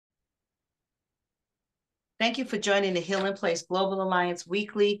Thank you for joining the Healing Place Global Alliance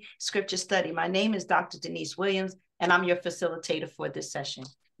Weekly Scripture Study. My name is Dr. Denise Williams, and I'm your facilitator for this session.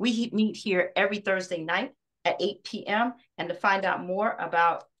 We meet here every Thursday night at 8 p.m. And to find out more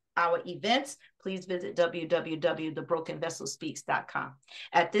about our events, please visit www.thebrokenvesselspeaks.com.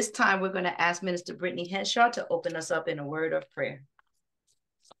 At this time, we're going to ask Minister Brittany Henshaw to open us up in a word of prayer.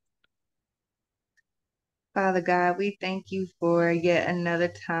 Father God, we thank you for yet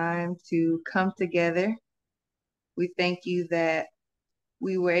another time to come together. We thank you that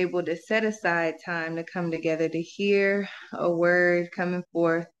we were able to set aside time to come together to hear a word coming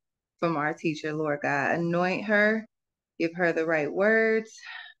forth from our teacher, Lord God. Anoint her, give her the right words,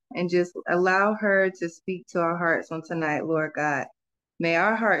 and just allow her to speak to our hearts on tonight, Lord God. May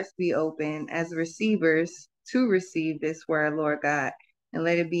our hearts be open as receivers to receive this word, Lord God, and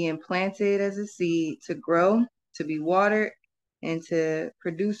let it be implanted as a seed to grow, to be watered, and to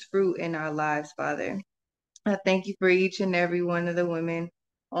produce fruit in our lives, Father. I thank you for each and every one of the women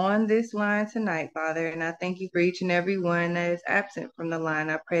on this line tonight, Father, and I thank you for each and every one that is absent from the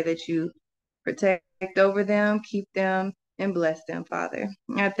line. I pray that you protect over them, keep them, and bless them, Father.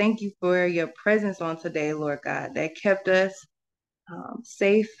 I thank you for your presence on today, Lord God, that kept us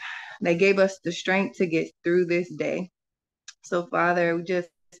safe, that gave us the strength to get through this day. So, Father, we just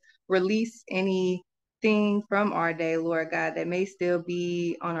release anything from our day, Lord God, that may still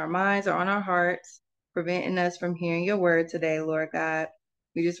be on our minds or on our hearts, preventing us from hearing your word today, Lord God.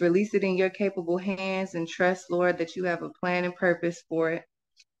 We just release it in your capable hands and trust, Lord, that you have a plan and purpose for it,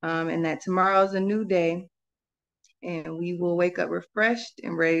 and that tomorrow's a new day, and we will wake up refreshed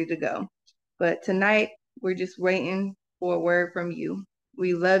and ready to go. But tonight, we're just waiting for a word from you.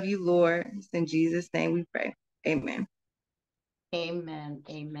 We love you, Lord. It's in Jesus' name we pray. Amen. Amen,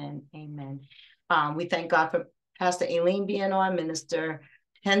 amen, amen. We thank God for Pastor Aileen being on, Minister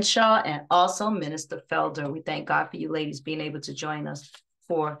Henshaw, and also Minister Felder. We thank God for you ladies being able to join us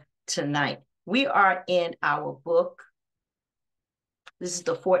for tonight. We are in our book. This is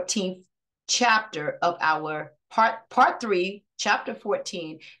the 14th chapter of our part 3, chapter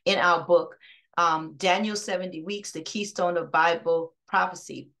 14 in our book, Daniel 70 Weeks, the Keystone of Bible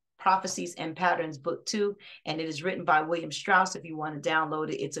Prophecy. Prophecies and Patterns, book 2, and it is written by William Strauss. If you want to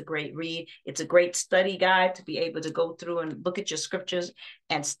download it, it's a great read. It's a great study guide to be able to go through and look at your scriptures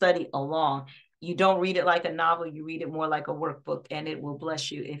and study along. You don't read it like a novel, you read it more like a workbook, and it will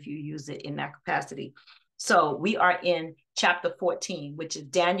bless you if you use it in that capacity. So we are in chapter 14, which is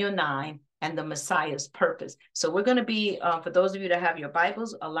Daniel 9 and the Messiah's purpose. So we're going to be, for those of you that have your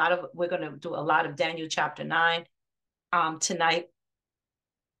Bibles, we're going to do a lot of Daniel chapter 9 tonight.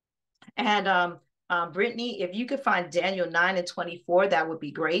 And Brittany, if you could find Daniel 9 and 24, that would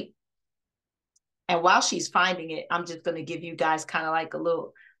be great. And while she's finding it, I'm just going to give you guys kind of like a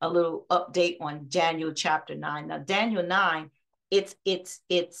little update on Daniel chapter 9. Now, Daniel 9,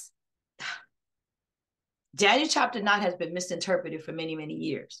 Daniel chapter 9 has been misinterpreted for many, many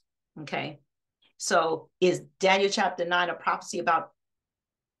years. Okay. So is Daniel chapter 9 a prophecy about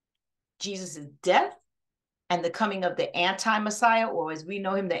Jesus' death and the coming of the anti-Messiah, or as we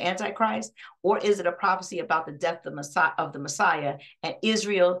know him, the Antichrist? Or is it a prophecy about the death of the Messiah and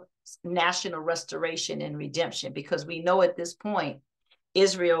Israel's national restoration and redemption? Because we know at this point,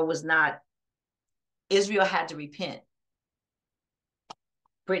 Israel had to repent.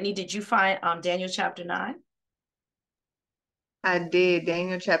 Brittany, did you find Daniel chapter 9? I did.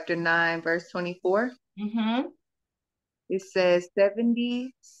 Daniel chapter 9, verse 24. Mm-hmm. It says,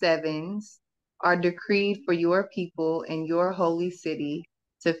 77s are decreed for your people in your holy city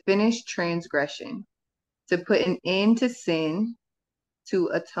to finish transgression, to put an end to sin, to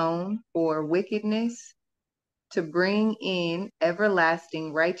atone for wickedness, to bring in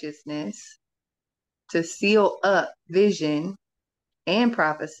everlasting righteousness, to seal up vision and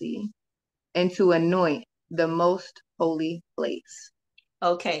prophecy, and to anoint the most holy place.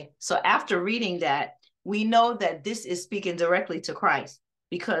 Okay, so after reading that, we know that this is speaking directly to Christ,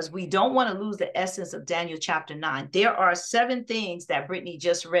 because we don't want to lose the essence of Daniel chapter 9. There are 7 things that Brittany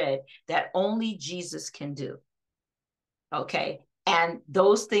just read that only Jesus can do. Okay, and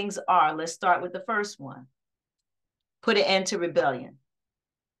those things are, let's start with the first one. Put an end to rebellion.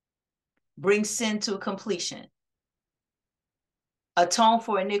 Bring sin to completion. Atone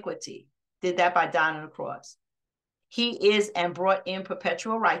for iniquity. Did that by dying on the cross. He is and brought in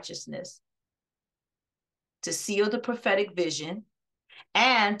perpetual righteousness, to seal the prophetic vision,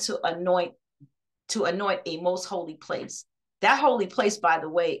 and to anoint a most holy place. That holy place, by the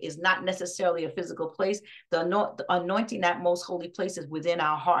way, is not necessarily a physical place. The anointing that most holy place is within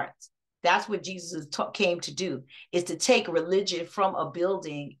our hearts. That's what Jesus came to do, is to take religion from a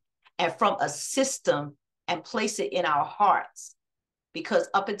building and from a system and place it in our hearts. Because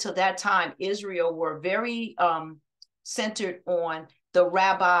up until that time, Israel were very centered on the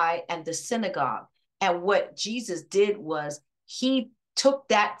rabbi and the synagogue. And what Jesus did was he took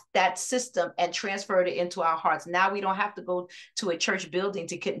that system and transferred it into our hearts. Now we don't have to go to a church building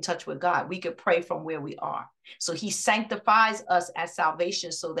to get in touch with God. We could pray from where we are. So he sanctifies us as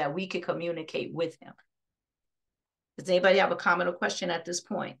salvation so that we can communicate with him. Does anybody have a comment or question at this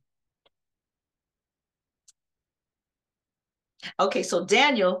point? Okay, so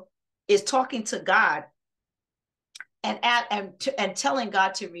Daniel is talking to God and telling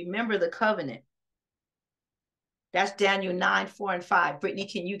God to remember the covenant. That's Daniel 9, 4, and 5. Brittany,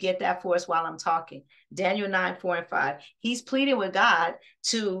 can you get that for us while I'm talking? Daniel 9, 4, and 5. He's pleading with God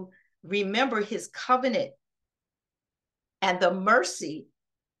to remember his covenant and the mercy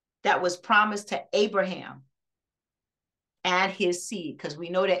that was promised to Abraham and his seed, because we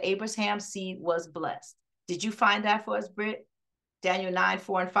know that Abraham's seed was blessed. Did you find that for us, Britt? Daniel 9,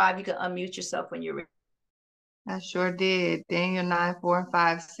 4, and 5. You can unmute yourself when you're ready. I sure did. Daniel 9, 4, and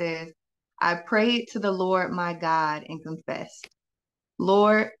 5 says, I prayed to the Lord my God and confessed,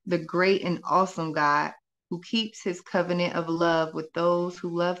 Lord, the great and awesome God, who keeps his covenant of love with those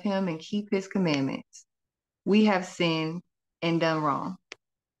who love him and keep his commandments. We have sinned and done wrong.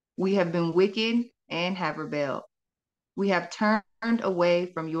 We have been wicked and have rebelled. We have turned away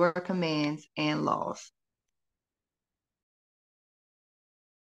from your commands and laws.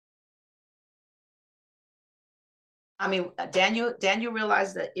 I mean, Daniel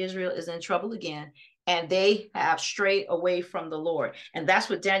realized that Israel is in trouble again, and they have strayed away from the Lord. And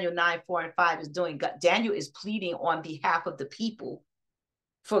that's what Daniel 9, 4, and 5 is doing. Daniel is pleading on behalf of the people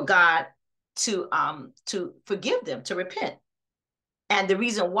for God to forgive them, to repent. And the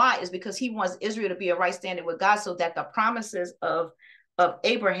reason why is because he wants Israel to be a right standing with God so that the promises of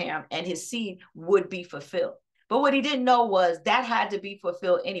Abraham and his seed would be fulfilled. But what he didn't know was that had to be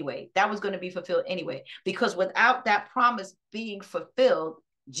fulfilled anyway. That was going to be fulfilled anyway, because without that promise being fulfilled,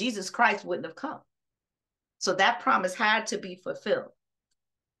 Jesus Christ wouldn't have come. So that promise had to be fulfilled.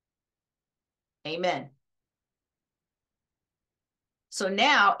 Amen. So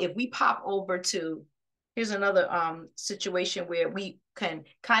now if we pop over to, here's another situation where we can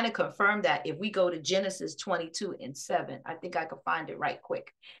kind of confirm that. If we go to Genesis 22 and 7, I think I can find it right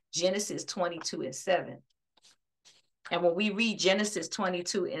quick. Genesis 22 and 7. And when we read Genesis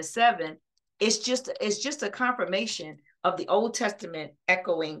 22 and 7, it's just a confirmation of the Old Testament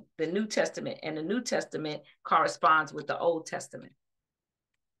echoing the New Testament, and the New Testament corresponds with the Old Testament.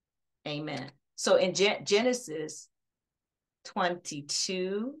 Amen. So in Genesis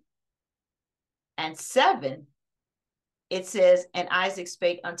 22 and 7, it says, and Isaac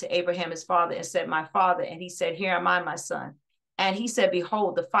spake unto Abraham his father and said, my father. And he said, here am I, my son. And he said,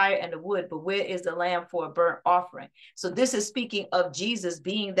 behold, the fire and the wood, but where is the lamb for a burnt offering? So this is speaking of Jesus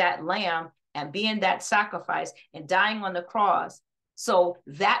being that lamb and being that sacrifice and dying on the cross. So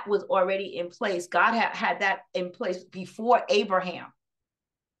that was already in place. God had that in place before Abraham.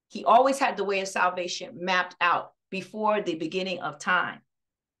 He always had the way of salvation mapped out before the beginning of time.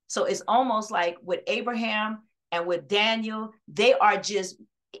 So it's almost like with Abraham and with Daniel, they are just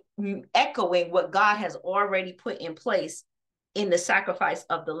echoing what God has already put in place in the sacrifice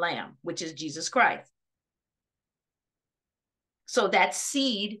of the lamb, which is Jesus Christ. So that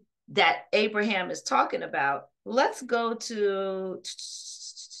seed that Abraham is talking about, let's go to,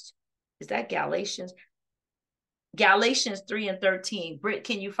 is that Galatians? Galatians 3 and 13. Britt,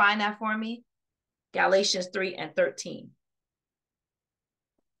 can you find that for me? Galatians 3 and 13.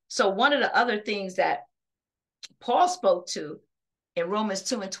 So one of the other things that Paul spoke to in Romans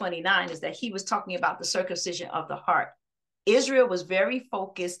 2 and 29 is that he was talking about the circumcision of the heart. Israel was very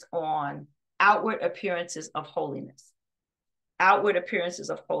focused on outward appearances of holiness. Outward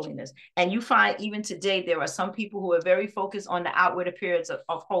appearances of holiness. And you find even today, there are some people who are very focused on the outward appearance of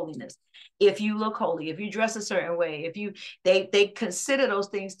holiness. If you look holy, if you dress a certain way, they consider those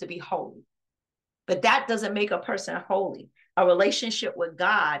things to be holy. But that doesn't make a person holy. A relationship with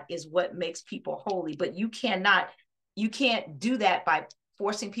God is what makes people holy. But you can't do that by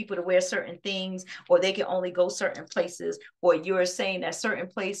forcing people to wear certain things, or they can only go certain places, or you're saying that certain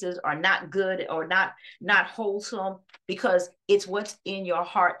places are not good or not wholesome, because it's what's in your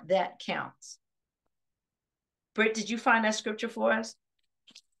heart that counts. Britt, did you find that scripture for us?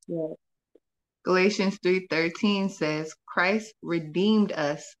 Yeah. Galatians 3:13 says, Christ redeemed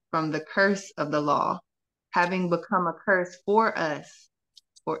us from the curse of the law, having become a curse for us.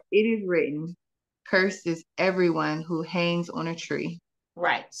 For it is written, cursed is everyone who hangs on a tree.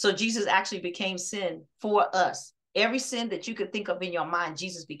 Right. So Jesus actually became sin for us. Every sin that you could think of in your mind,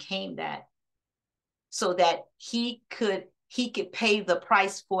 Jesus became that so that he could pay the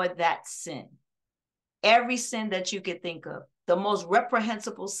price for that sin. Every sin that you could think of, the most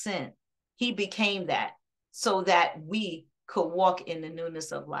reprehensible sin, he became that so that we could walk in the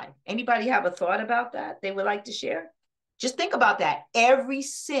newness of life. Anybody have a thought about that they would like to share? Just think about that. Every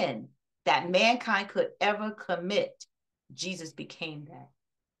sin that mankind could ever commit, Jesus became that.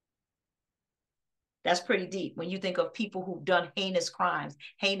 That's pretty deep when you think of people who've done heinous crimes,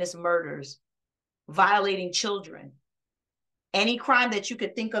 heinous murders, violating children. Any crime that you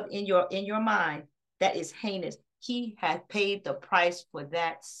could think of in your mind that is heinous, he had paid the price for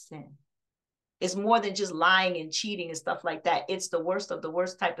that sin. It's more than just lying and cheating and stuff like that. It's the worst of the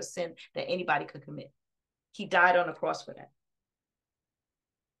worst type of sin that anybody could commit. He died on the cross for that.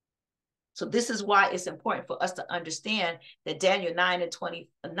 So this is why it's important for us to understand that Daniel 9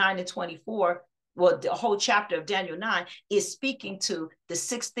 and 24, well, the whole chapter of Daniel 9 is speaking to the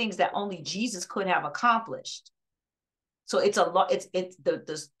 6 things that only Jesus could have accomplished. So it's a lot. It's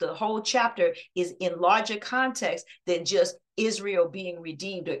the whole chapter is in larger context than just Israel being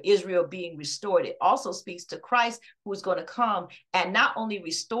redeemed or Israel being restored. It also speaks to Christ, who's going to come and not only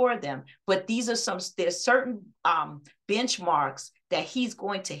restore them, but there's certain benchmarks that he's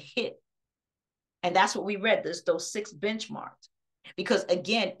going to hit. And that's what we read, those 6 benchmarks. Because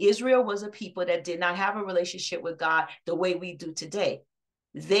again, Israel was a people that did not have a relationship with God the way we do today.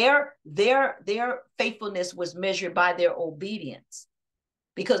 Their faithfulness was measured by their obedience,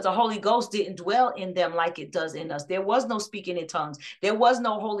 because the Holy Ghost didn't dwell in them like it does in us. There was no speaking in tongues. There was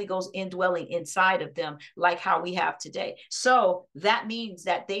no Holy Ghost indwelling inside of them like how we have today. So that means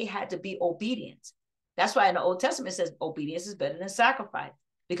that they had to be obedient. That's why in the Old Testament it says obedience is better than sacrifice,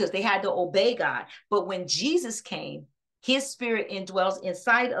 because they had to obey God. But when Jesus came, his spirit indwells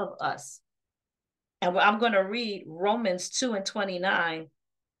inside of us. And I'm going to read Romans 2 and 29.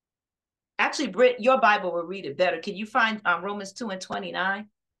 Actually, Britt, your Bible will read it better. Can you find Romans 2 and 29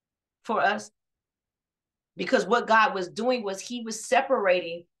 for us? Because what God was doing was he was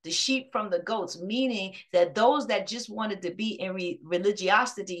separating the sheep from the goats, meaning that those that just wanted to be in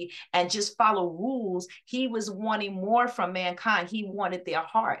religiosity and just follow rules, he was wanting more from mankind. He wanted their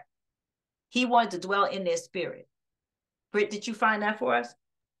heart. He wanted to dwell in their spirit. Britt, did you find that for us?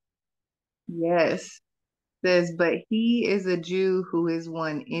 Yes. It says, but he is a Jew who is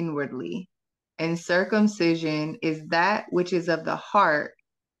one inwardly, and circumcision is that which is of the heart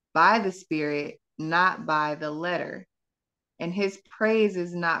by the Spirit, not by the letter. And his praise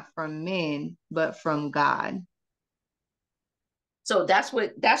is not from men, but from God. So that's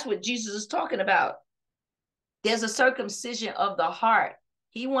what Jesus is talking about. There's a circumcision of the heart.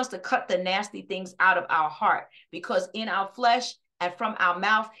 He wants to cut the nasty things out of our heart, because in our flesh and from our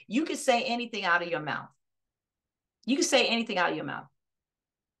mouth, you can say anything out of your mouth. You can say anything out of your mouth.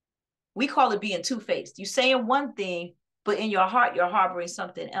 We call it being two-faced. You're saying one thing, but in your heart, you're harboring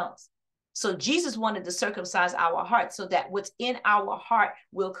something else. So Jesus wanted to circumcise our heart so that what's in our heart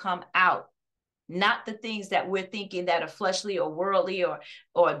will come out, not the things that we're thinking that are fleshly or worldly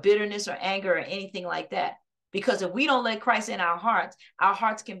or bitterness or anger or anything like that. Because if we don't let Christ in our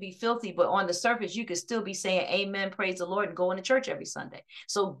hearts can be filthy, but on the surface, you could still be saying amen, praise the Lord, and going to church every Sunday.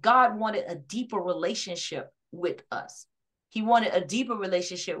 So God wanted a deeper relationship with us. He wanted a deeper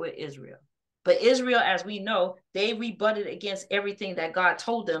relationship with Israel. But Israel, as we know, they rebutted against everything that God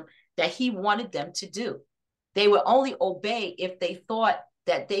told them that he wanted them to do. They would only obey if they thought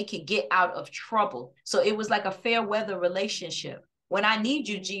that they could get out of trouble. So it was like a fair weather relationship. When I need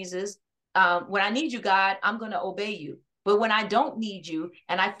you, Jesus, when I need you, God, I'm going to obey you. But when I don't need you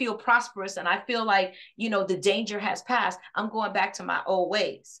and I feel prosperous and I feel like, the danger has passed, I'm going back to my old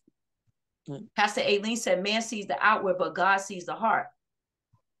ways. Pastor Aileen said, man sees the outward, but God sees the heart.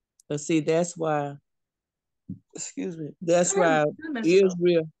 But see, that's why, that's why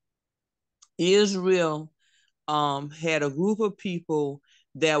Israel had a group of people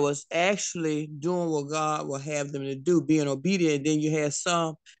that was actually doing what God would have them to do, being obedient. And then you had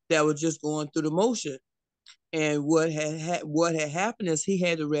some that were just going through the motion. And what had happened is he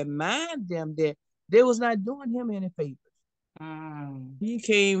had to remind them that they was not doing him any favors. He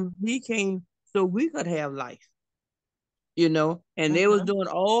came so we could have life, and they was doing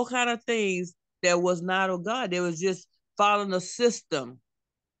all kind of things that was not of God. They was just following a system,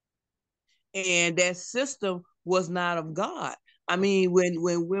 and that system was not of God. I mean, when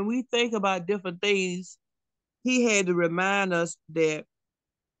we think about different things, he had to remind us that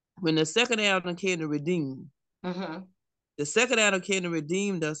when the second Adam came to redeem, the second Adam came to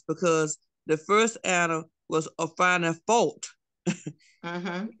redeem us because the first Adam was finding fault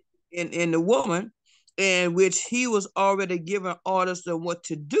in the woman, in which he was already given orders on what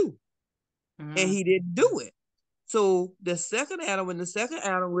to do. and he didn't do it. So the second Adam, which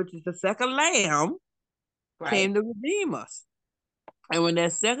is the second lamb, came to redeem us. And when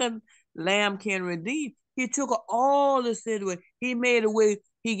that second lamb can redeem, he took all the sin away. He made a way.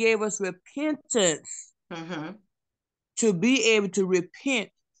 He gave us repentance to be able to repent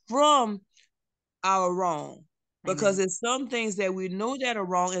from our wrong. Because there's some things that we know that are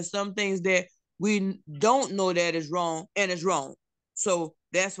wrong and some things that we don't know that is wrong and it's wrong. So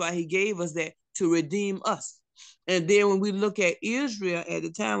that's why he gave us that, to redeem us. And then when we look at Israel at the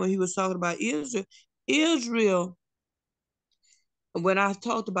time when he was talking about Israel, when I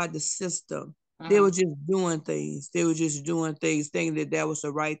talked about the system, they were just doing things. They were just doing things, thinking that was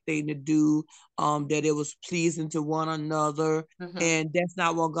the right thing to do, that it was pleasing to one another. And that's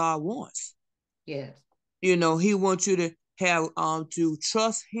not what God wants. Yes. You know, he wants you to have, to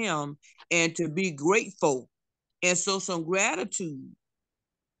trust him and to be grateful and show some gratitude.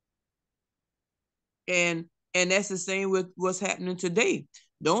 And that's the same with what's happening today.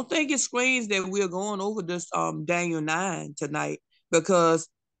 Don't think it's strange that we're going over this Daniel 9 tonight, because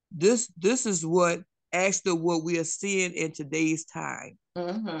this is what we are seeing in today's time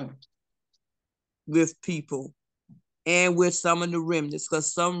with people and with some of the remnants,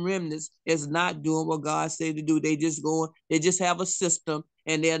 because some remnants is not doing what God said to do. They just have a system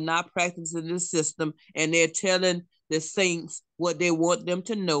and they're not practicing the system, and they're telling the saints what they want them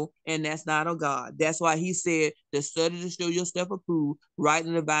to know, and that's not of God. That's why he said to study to show yourself approved, right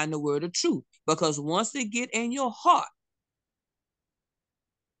and divine the word of truth. Because once they get in your heart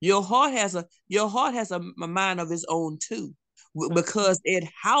has a mind of its own too, because it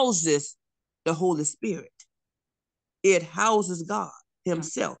houses the Holy Spirit. It houses God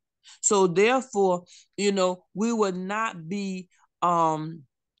himself. So therefore, you know, we will not be I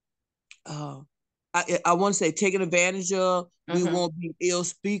want to say taken advantage of. We won't be ill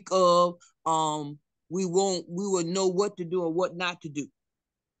speak of. We will know what to do and what not to do.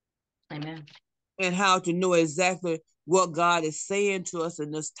 Amen. And how to know exactly what God is saying to us in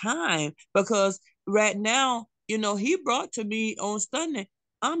this time. Because right now, you know, he brought to me on Sunday,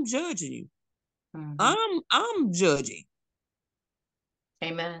 I'm judging you. I'm judging.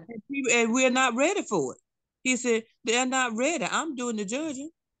 Amen. And we're not ready for it. He said, they're not ready. I'm doing the judging,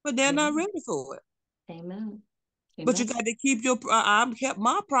 but they're not ready for it. Amen. But you got to keep I kept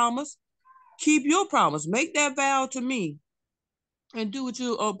my promise. Keep your promise. Make that vow to me and do what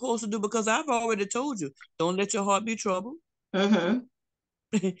you're supposed to do, because I've already told you, don't let your heart be troubled. And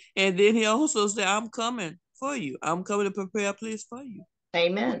then he also said, I'm coming for you. I'm coming to prepare a place for you.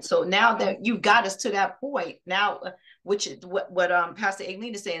 Amen. So now that you've got us to that point, now, which is what Pastor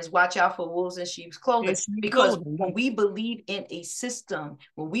Aileen is saying, is watch out for wolves in sheep's clothing. Because when we believe in a system,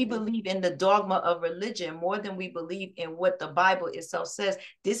 when we believe in the dogma of religion more than we believe in what the Bible itself says,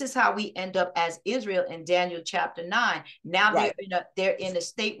 this is how we end up as Israel in Daniel chapter 9. Now they're in a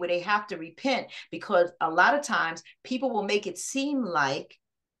state where they have to repent, because a lot of times people will make it seem like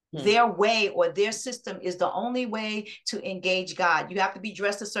their way or their system is the only way to engage God. You have to be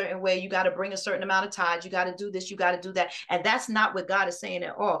dressed a certain way. You got to bring a certain amount of tithes. You got to do this. You got to do that. And that's not what God is saying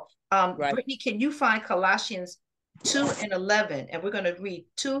at all. Brittany, can you find Colossians 2:11? And we're going to read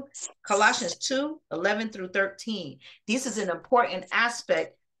Colossians 2:11 through 13. This is an important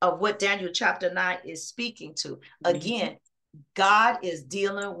aspect of what Daniel chapter 9 is speaking to. Again, God is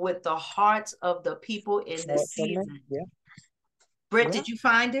dealing with the hearts of the people in this season. Britt, did you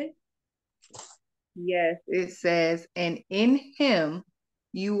find it? Yes, it says, and in him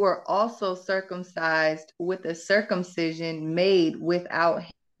you were also circumcised with a circumcision made without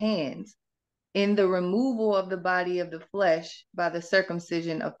hands, in the removal of the body of the flesh by the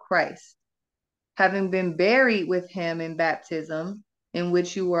circumcision of Christ, having been buried with him in baptism, in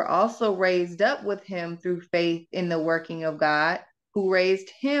which you were also raised up with him through faith in the working of God, who raised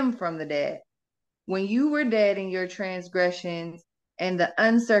him from the dead. When you were dead in your transgressions and the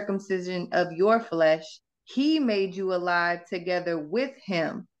uncircumcision of your flesh, he made you alive together with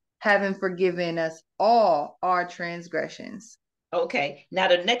him, having forgiven us all our transgressions. Okay, now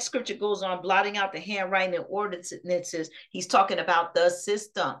the next scripture goes on, blotting out the handwriting and ordinances. He's talking about the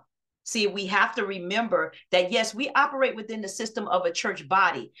system. See, we have to remember that, yes, we operate within the system of a church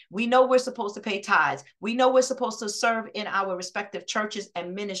body. We know we're supposed to pay tithes. We know we're supposed to serve in our respective churches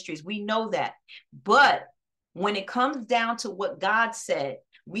and ministries. We know that. But when it comes down to what God said,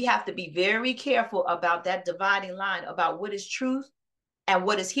 we have to be very careful about that dividing line about what is truth and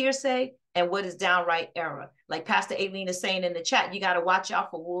what is hearsay and what is downright error. Like Pastor Aileen is saying in the chat, you got to watch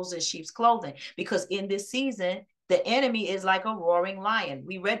out for wolves in sheep's clothing, because in this season, the enemy is like a roaring lion.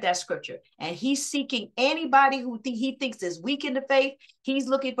 We read that scripture, and he's seeking anybody who he thinks is weak in the faith. He's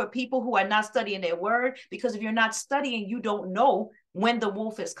looking for people who are not studying their word, because if you're not studying, you don't know when the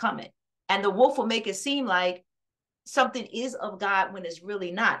wolf is coming. And the wolf will make it seem like something is of God when it's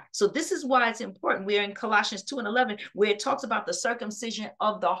really not. So this is why it's important. We're in Colossians 2:11, where it talks about the circumcision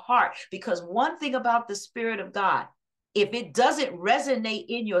of the heart. Because one thing about the Spirit of God, if it doesn't resonate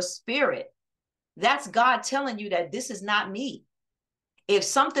in your spirit, that's God telling you that this is not me. If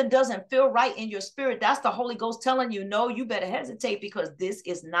something doesn't feel right in your spirit, that's the Holy Ghost telling you, no, you better hesitate, because this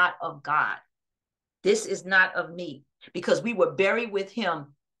is not of God. This is not of me, because we were buried with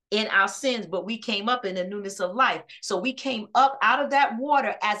him in our sins, but we came up in the newness of life. So we came up out of that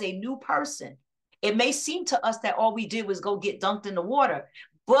water as a new person. It may seem to us that all we did was go get dunked in the water,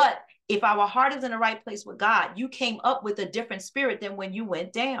 but if our heart is in the right place with God, you came up with a different spirit than when you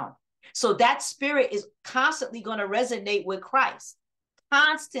went down. So that spirit is constantly going to resonate with Christ,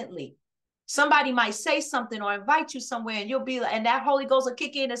 constantly. Somebody might say something or invite you somewhere, and you'll be like, and that Holy Ghost will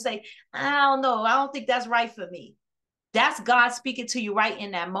kick in and say, I don't know, I don't think that's right for me. That's God speaking to you right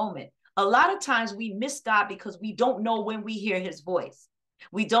in that moment. A lot of times we miss God because we don't know when we hear his voice.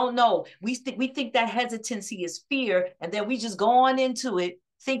 We don't know. We think that hesitancy is fear, and then we just go on into it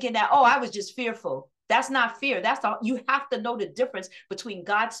thinking that, oh, I was just fearful. That's not fear. That's all. You have to know the difference between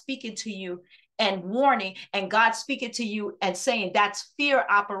God speaking to you and warning, and God speaking to you and saying that's fear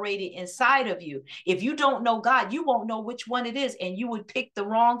operating inside of you. If you don't know God, you won't know which one it is, and you would pick the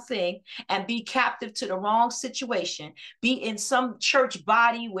wrong thing and be captive to the wrong situation, be in some church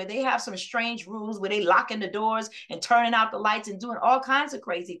body where they have some strange rules, where they locking the doors and turning out the lights and doing all kinds of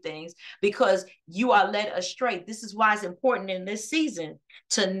crazy things because you are led astray. This is why it's important in this season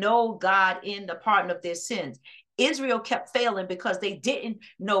to know God in the pardon of their sins. Israel kept failing because they didn't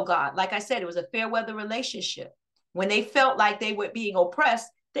know God. Like I said, it was a fair weather relationship. When they felt like they were being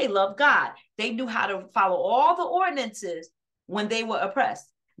oppressed, they loved God. They knew how to follow all the ordinances when they were oppressed.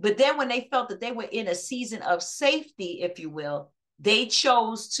 But then when they felt that they were in a season of safety, if you will, they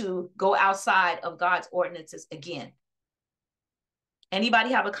chose to go outside of God's ordinances again.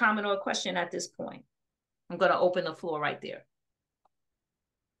 Anybody have a comment or a question at this point? I'm going to open the floor right there.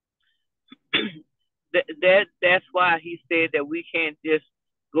 That's why he said that we can't just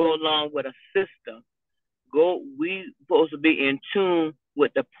go along with a system. We supposed to be in tune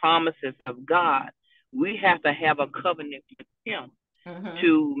with the promises of God. We have to have a covenant with him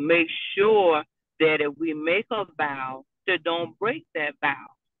to make sure that if we make a vow, to don't break that vow.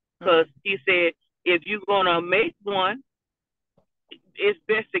 Because he said, if you're going to make one, it's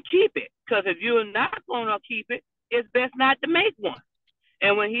best to keep it. Because if you're not going to keep it, it's best not to make one.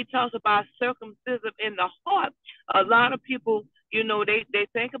 And when he talks about circumcision in the heart, a lot of people, you know, they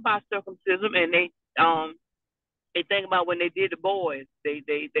think about circumcision, and they think about when they did the boys.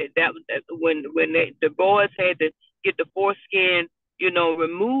 That when the boys had to get the foreskin, you know,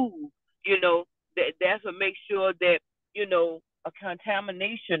 removed. You know, that's to make sure that, you know, a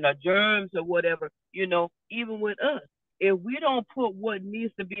contamination or germs or whatever, you know, even with us, if we don't put what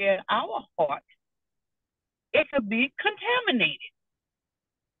needs to be in our heart, it could be contaminated.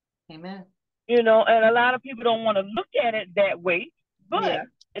 Amen. You know, and a lot of people don't want to look at it that way, but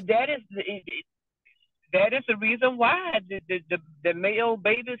that is the reason why the male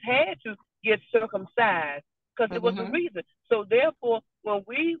babies had to get circumcised, because it was a reason. So therefore, when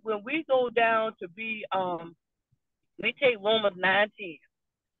we go down to be we take Romans 9:10.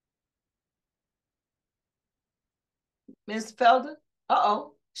 Ms. Felder,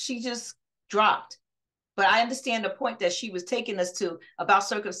 she just dropped. But I understand the point that she was taking us to about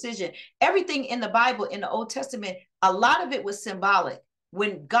circumcision. Everything in the Bible, in the Old Testament, a lot of it was symbolic.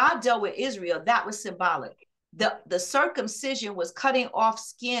 When God dealt with Israel, that was symbolic. The circumcision was cutting off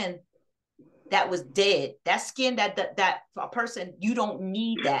skin that was dead. That skin that a person, you don't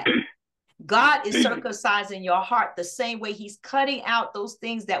need that. God is circumcising your heart the same way he's cutting out those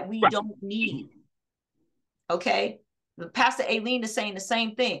things that we don't need. Okay? Pastor Aileen is saying the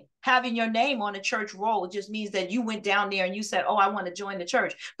same thing. Having your name on a church roll just means that you went down there and you said, oh, I want to join the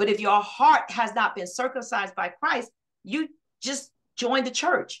church. But if your heart has not been circumcised by Christ, you just joined the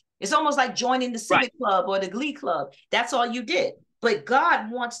church. It's almost like joining the civic club or the glee club. That's all you did. But God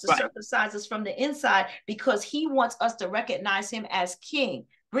wants to circumcise us from the inside because he wants us to recognize him as king.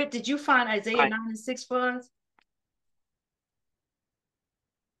 Britt, did you find Isaiah 9:6 for us?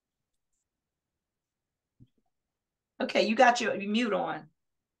 Okay, you got your mute on.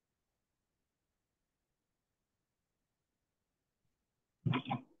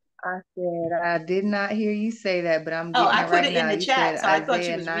 I said I did not hear you say that, but I'm getting I it put right it now. in the chat, so I thought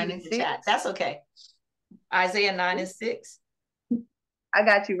you Isaiah was 9 reading and the 6. chat. That's okay. Isaiah 9 and 6. I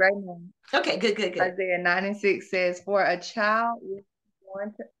got you right now. Okay, good. Isaiah 9 and 6 says, For a child will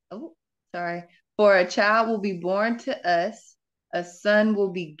be born to us, a son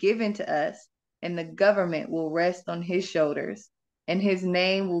will be given to us, and the government will rest on his shoulders, and his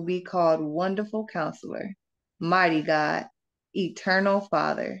name will be called Wonderful Counselor, Mighty God, Eternal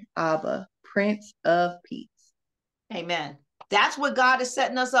Father, Abba, Prince of Peace. Amen. That's what God is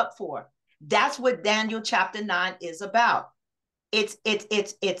setting us up for. That's what Daniel chapter 9 is about. It's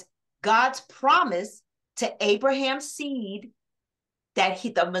God's promise to Abraham's seed that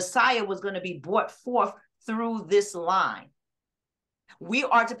the Messiah was going to be brought forth through this line. We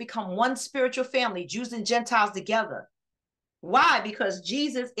are to become one spiritual family, Jews and Gentiles together. Why? Because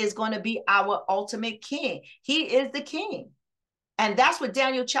Jesus is going to be our ultimate king. He is the king. And that's what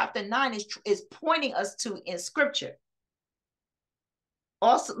Daniel chapter 9 is pointing us to in scripture.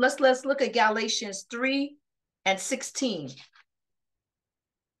 Also, let's look at Galatians 3 and 16.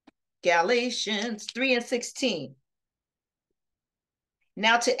 Galatians 3 and 16.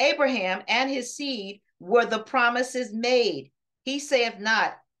 Now to Abraham and his seed were the promises made. He saith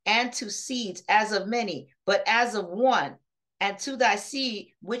not, and to seeds as of many, but as of one, and to thy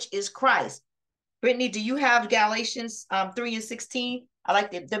seed, which is Christ. Brittany, do you have Galatians 3 and 16? I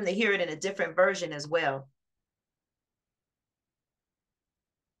like them to hear it in a different version as well.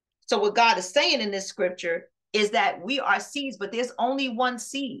 So what God is saying in this scripture is that we are seeds, but there's only one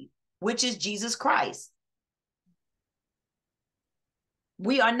seed, which is Jesus Christ.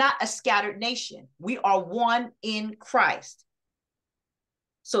 We are not a scattered nation. We are one in Christ.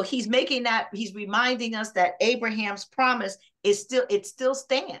 So he's reminding us that Abraham's promise it still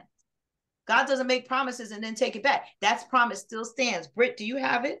stands. God doesn't make promises and then take it back. That promise still stands. Britt, do you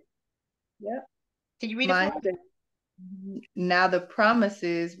have it? Yep. Can you read it? Now the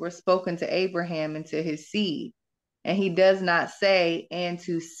promises were spoken to Abraham and to his seed. And he does not say, and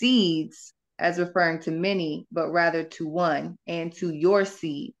to seeds, as referring to many, but rather to one, and to your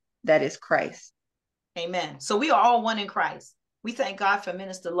seed, that is Christ. Amen. So we are all one in Christ. We thank God for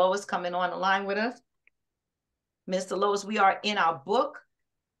Minister Lois coming on the line with us. Minister Lois, we are in our book,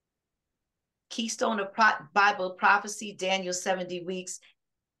 Keystone of Bible Prophecy, Daniel 70 Weeks,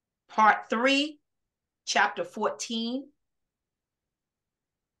 Part 3, Chapter 14.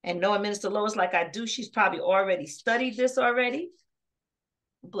 And knowing Minister Lois like I do, she's probably already studied this already.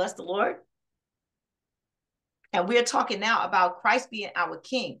 Bless the Lord. And we're talking now about Christ being our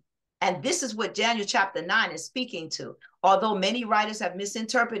King. And this is what Daniel chapter 9 is speaking to. Although many writers have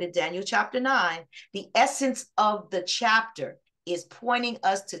misinterpreted Daniel chapter 9, the essence of the chapter is pointing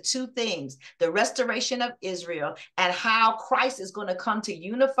us to two things: the restoration of Israel and how Christ is going to come to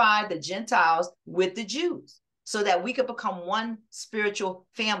unify the Gentiles with the Jews so that we could become one spiritual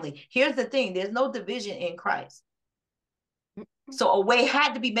family. Here's the thing: there's no division in Christ. So a way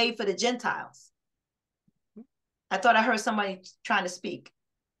had to be made for the Gentiles. I thought I heard somebody trying to speak.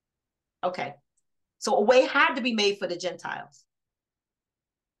 Okay. So a way had to be made for the Gentiles.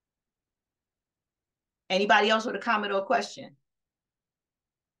 Anybody else with a comment or a question?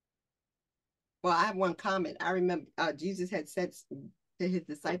 Well, I have one comment. I remember Jesus had said to his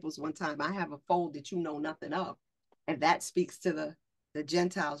disciples one time, I have a fold that you know nothing of. And that speaks to the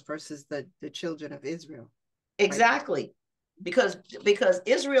Gentiles versus the children of Israel. Exactly. Right? Because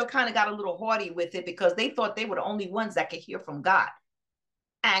Israel kind of got a little haughty with it because they thought they were the only ones that could hear from God.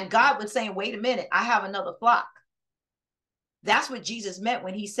 And God was saying, wait a minute, I have another flock. That's what Jesus meant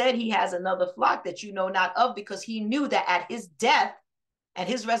when he said he has another flock that you know not of, because he knew that at his death and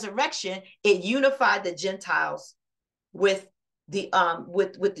his resurrection, it unified the Gentiles with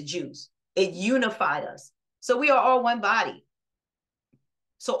the Jews. It unified us. So we are all one body.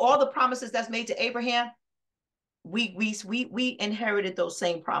 So all the promises that's made to Abraham, we inherited those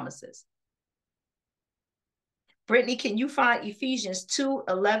same promises. Brittany, can you find Ephesians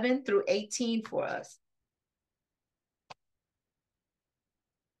 2:11 through 18 for us?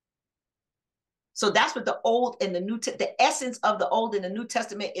 So that's what the Old and the New, the essence of the Old and the New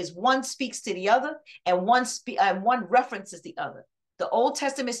Testament is: one speaks to the other, and one references the other. The Old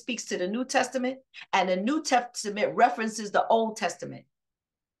Testament speaks to the New Testament, and the New Testament references the Old Testament.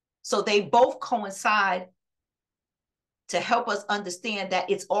 So they both coincide to help us understand that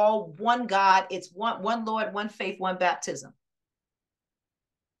it's all one God, it's one Lord, one faith, one baptism.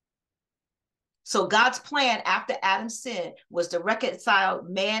 So God's plan after Adam's sin was to reconcile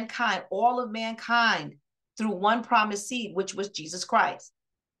mankind, all of mankind, through one promised seed, which was Jesus Christ.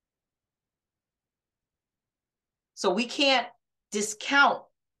 So we can't discount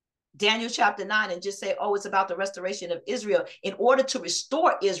Daniel chapter 9 and just say, oh, it's about the restoration of Israel. In order to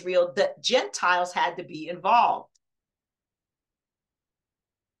restore Israel, the Gentiles had to be involved.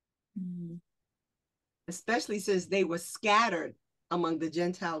 Especially since they were scattered among the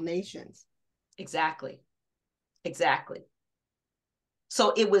Gentile nations. Exactly. Exactly.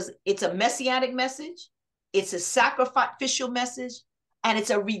 So it's a messianic message, it's a sacrificial message, and it's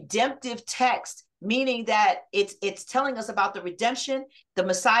a redemptive text, meaning that it's telling us about the redemption. The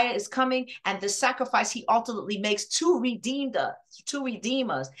Messiah is coming, and the sacrifice he ultimately makes to redeem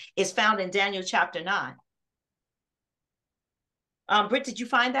us is found in Daniel chapter 9. Britt, did you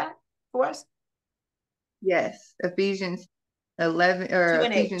find that for us? Yes, Ephesians 11 or 2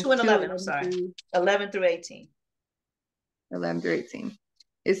 and 8, Ephesians 2 and 11, I'm 11 sorry. through 11 through 18. 11 through 18.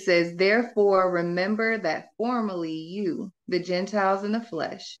 It says, therefore, remember that formerly you, the Gentiles in the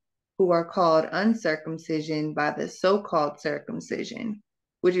flesh, who are called uncircumcision by the so-called circumcision,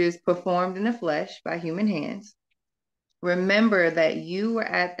 which is performed in the flesh by human hands, remember that you were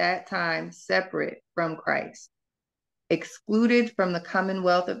at that time separate from Christ, excluded from the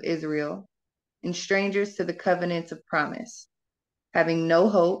commonwealth of Israel, and strangers to the covenants of promise, having no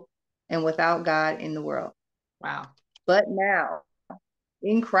hope and without God in the world. Wow. But now,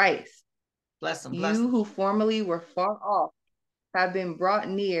 in Christ, Bless them. you who formerly were far off have been brought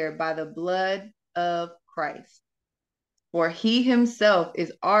near by the blood of Christ. For he himself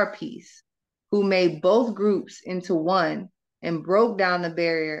is our peace, who made both groups into one and broke down the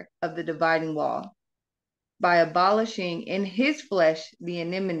barrier of the dividing wall by abolishing in his flesh the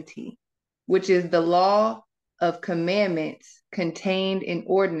enmity, which is the law of commandments contained in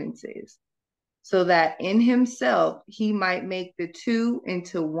ordinances, so that in himself he might make the two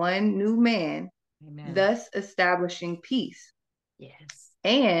into one new man, Amen. thus establishing peace. Yes.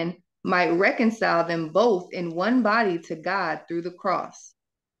 And might reconcile them both in one body to God through the cross,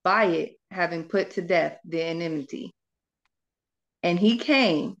 by it having put to death the enmity. And he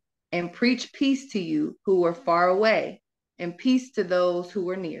came and preached peace to you who were far away, and peace to those who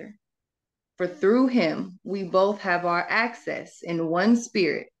were near. For through him we both have our access in one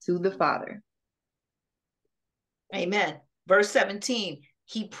spirit to the Father. Amen. Verse 17,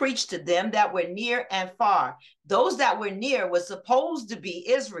 he preached to them that were near and far. Those that were near was supposed to be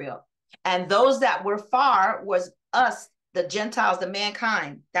Israel, and those that were far was us, the Gentiles, the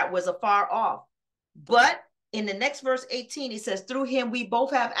mankind that was afar off. But in the next verse 18, he says, through him we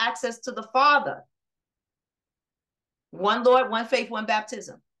both have access to the Father. One Lord, one faith, one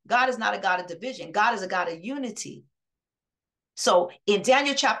baptism. God is not a God of division. God is a God of unity. So in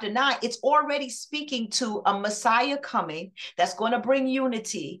Daniel chapter 9, it's already speaking to a Messiah coming that's going to bring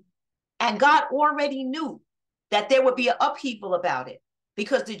unity. And God already knew that there would be an upheaval about it,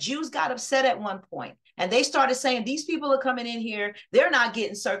 because the Jews got upset at one point and they started saying, these people are coming in here, they're not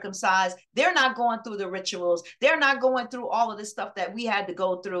getting circumcised, they're not going through the rituals, they're not going through all of this stuff that we had to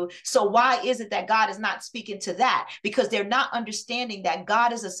go through. So why is it that God is not speaking to that? Because they're not understanding that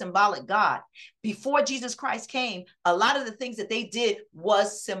God is a symbolic God. Before Jesus Christ came, a lot of the things that they did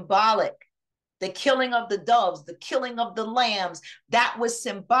was symbolic. The killing of the doves, the killing of the lambs, that was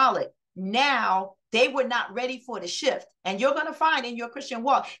symbolic. Now they were not ready for the shift. And you're going to find in your Christian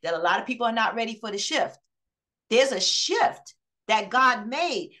walk that a lot of people are not ready for the shift. There's a shift that God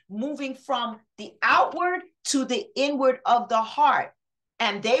made, moving from the outward to the inward of the heart.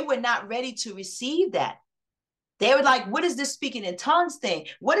 And they were not ready to receive that. They were like, what is this speaking in tongues thing?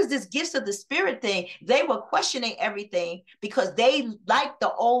 What is this gifts of the Spirit thing? They were questioning everything because they liked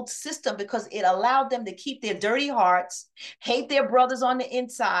the old system, because it allowed them to keep their dirty hearts, hate their brothers on the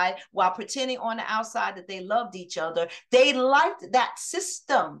inside while pretending on the outside that they loved each other. They liked that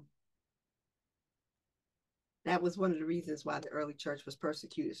system. That was one of the reasons why the early church was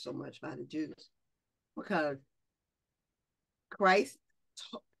persecuted so much by the Jews, because Christ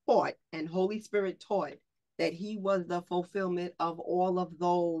taught and Holy Spirit taught that he was the fulfillment of all of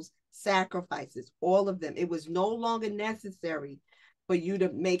those sacrifices, all of them. It was no longer necessary for you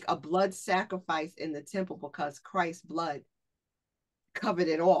to make a blood sacrifice in the temple, because Christ's blood covered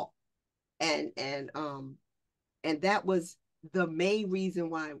it all. And that was the main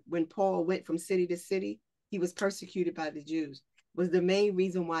reason why when Paul went from city to city, he was persecuted by the Jews. Was the main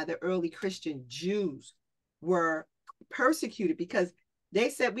reason why the early Christian Jews were persecuted, because they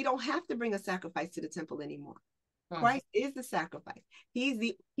said, we don't have to bring a sacrifice to the temple anymore. Christ is the sacrifice.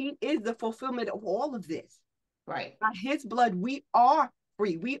 He is the fulfillment of all of this. Right. By his blood, we are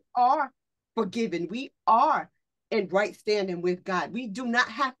free. We are forgiven. We are in right standing with God. We do not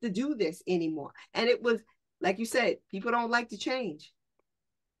have to do this anymore. And it was, like you said, people don't like to change.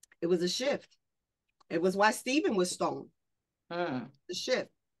 It was a shift. It was why Stephen was stoned. The shift.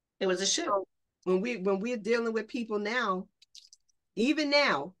 It was a ship. So when we're dealing with people now, even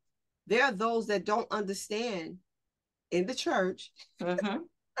now, there are those that don't understand in the church that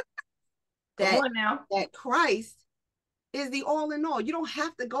Christ is the all in all. You don't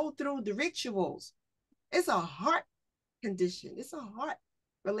have to go through the rituals. It's a heart condition. It's a heart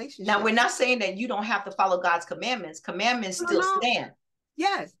relationship. Now, we're not saying that you don't have to follow God's commandments. Commandments still stand.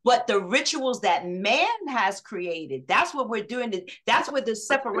 Yes. But the rituals that man has created, that's what we're doing. That's where the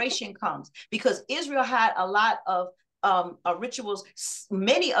separation comes, because Israel had a lot of rituals.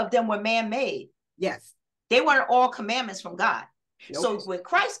 Many of them were man-made. Yes. They weren't all commandments from God. Nope. So when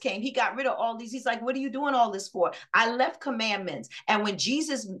Christ came, he got rid of all these. He's like, what are you doing all this for? I left commandments. And when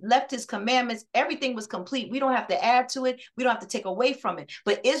Jesus left his commandments, everything was complete. We don't have to add to it. We don't have to take away from it.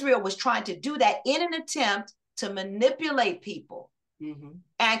 But Israel was trying to do that in an attempt to manipulate people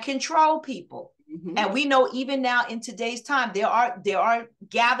and control people. And we know even now in today's time, there are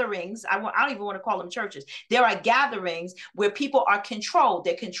gatherings. I don't even want to call them churches. There are gatherings where people are controlled.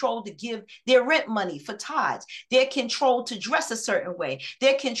 They're controlled to give their rent money for tithes. They're controlled to dress a certain way.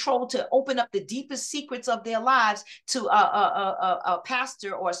 They're controlled to open up the deepest secrets of their lives to a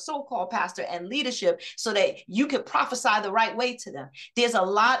pastor or a so-called pastor and leadership, so that you could prophesy the right way to them. There's a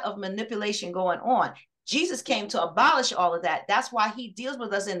lot of manipulation going on. Jesus came to abolish all of that. That's why he deals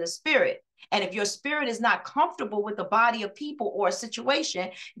with us in the spirit. And if your spirit is not comfortable with the body of people or a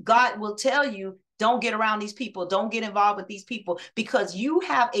situation, God will tell you, don't get around these people. Don't get involved with these people, because you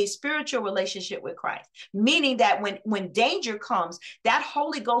have a spiritual relationship with Christ. Meaning that when danger comes, that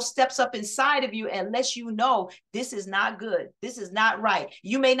Holy Ghost steps up inside of you and lets you know this is not good. This is not right.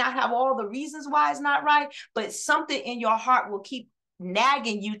 You may not have all the reasons why it's not right, but something in your heart will keep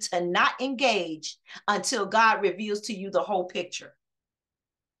nagging you to not engage until God reveals to you the whole picture.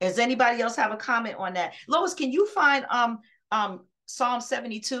 Does anybody else have a comment on that? Lois, can you find Psalm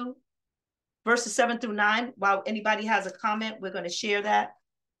 72, verses 7 through 9? While anybody has a comment, we're going to share that.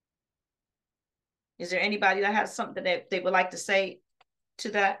 Is there anybody that has something that they would like to say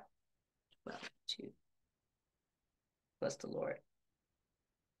to that? Well, bless the Lord.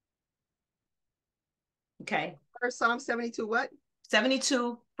 Okay. First Psalm 72, what?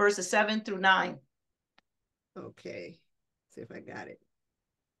 72, verses 7 through 9. Okay. Let's see if I got it.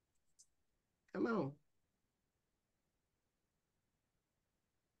 Come on.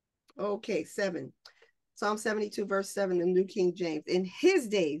 Okay, 7. Psalm 72, verse 7, the New King James. In his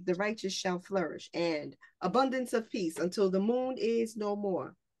days, the righteous shall flourish, and abundance of peace until the moon is no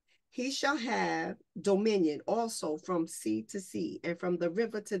more. He shall have dominion also from sea to sea, and from the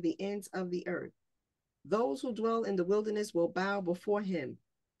river to the ends of the earth. Those who dwell in the wilderness will bow before him,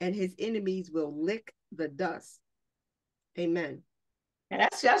 and his enemies will lick the dust. Amen. And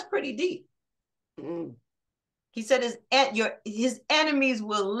that's pretty deep. He said his enemies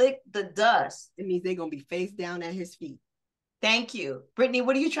will lick the dust. It means they're going to be face down at his feet. Thank you. Brittany,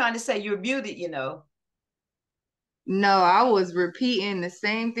 what are you trying to say? You're muted, you know. No, I was repeating the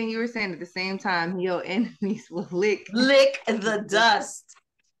same thing you were saying at the same time. Your enemies will lick the dust.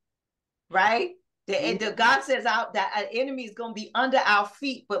 Right? God says out that an enemy is going to be under our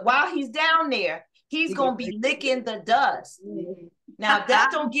feet, but while he's down there, he's going to be licking the dust. Now, if that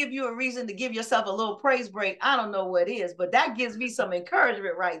don't give you a reason to give yourself a little praise break, I don't know what is, but that gives me some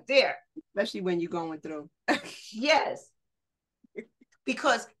encouragement right there. Especially when you're going through. Yes.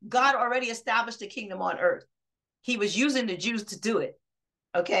 Because God already established the kingdom on earth. He was using the Jews to do it.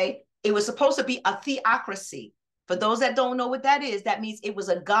 Okay? It was supposed to be a theocracy. For those that don't know what that is, that means it was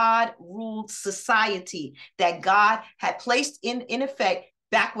a God-ruled society that God had placed in effect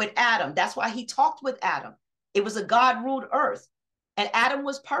back with Adam. That's why he talked with Adam. It was a God-ruled earth. And Adam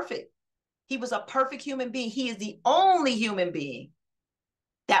was perfect. He was a perfect human being. He is the only human being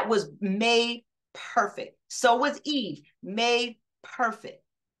that was made perfect. So was Eve, made perfect.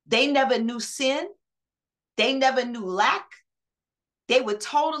 They never knew sin. They never knew lack. They were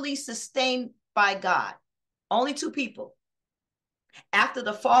totally sustained by God. Only two people. After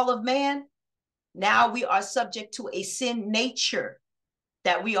the fall of man, now we are subject to a sin nature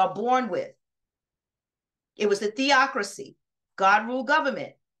that we are born with. It was a theocracy, God-ruled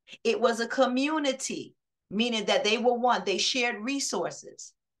government. It was a community, meaning that they were one. They shared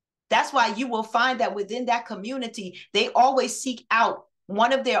resources. That's why you will find that within that community, they always seek out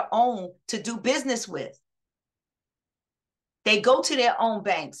one of their own to do business with. They go to their own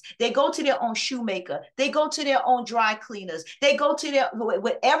banks. They go to their own shoemaker. They go to their own dry cleaners. They go to their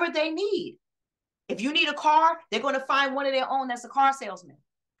whatever they need. If you need a car, they're going to find one of their own that's a car salesman.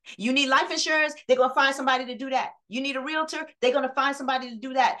 You need life insurance, they're going to find somebody to do that. You need a realtor, they're going to find somebody to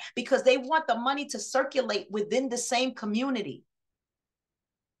do that, because they want the money to circulate within the same community.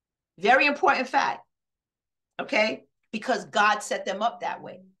 Very important fact. Okay? Because God set them up that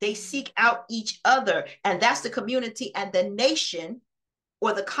way. They seek out each other, and that's the community and the nation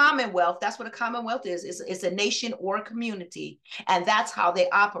or the commonwealth. That's what a commonwealth is. It's a nation or a community, and that's how they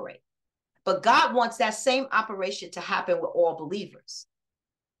operate. But God wants that same operation to happen with all believers.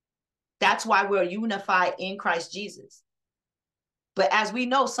 That's why we're unified in Christ Jesus. But as we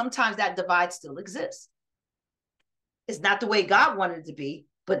know, sometimes that divide still exists. It's not the way God wanted it to be,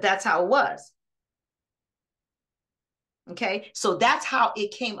 but that's how it was. Okay, so that's how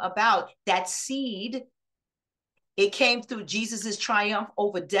it came about. That seed, it came through Jesus's triumph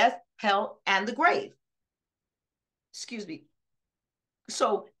over death, hell, and the grave. Excuse me.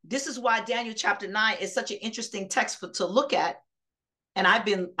 So this is why Daniel chapter 9 is such an interesting text to look at. And I've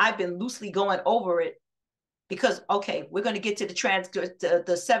been loosely going over it because, okay, we're going to get to the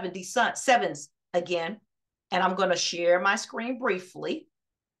 77s again. And I'm going to share my screen briefly.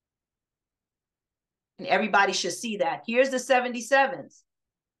 And everybody should see that. Here's the 77s.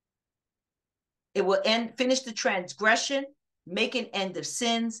 It will finish the transgression, make an end of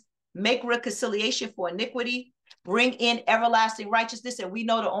sins, make reconciliation for iniquity, bring in everlasting righteousness. And we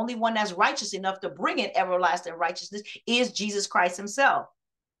know the only one that's righteous enough to bring in everlasting righteousness is Jesus Christ himself.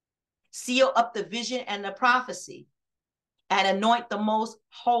 Seal up the vision and the prophecy and anoint the most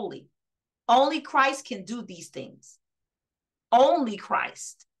holy. Only Christ can do these things. Only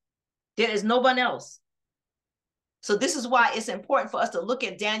Christ. There is no one else. So this is why it's important for us to look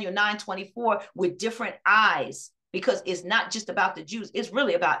at Daniel 9:24 with different eyes, because it's not just about the Jews. It's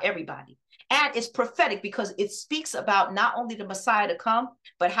really about everybody. And it's prophetic because it speaks about not only the Messiah to come,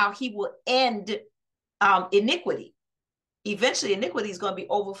 but how he will end iniquity. Eventually, iniquity is going to be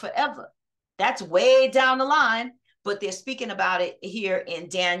over forever. That's way down the line, but they're speaking about it here in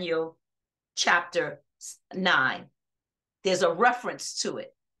Daniel chapter 9. There's a reference to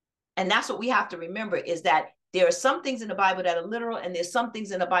it. And that's what we have to remember, is that there are some things in the Bible that are literal, and there's some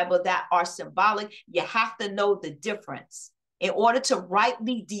things in the Bible that are symbolic. You have to know the difference. In order to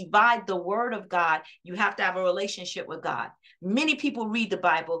rightly divide the word of God, you have to have a relationship with God. Many people read the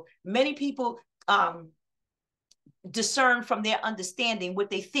Bible. Many people discern from their understanding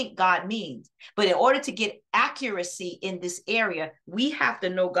what they think God means. But in order to get accuracy in this area, we have to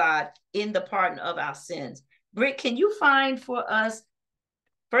know God in the pardon of our sins. Britt, can you find for us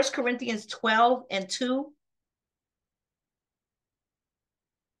 1 Corinthians 12:2?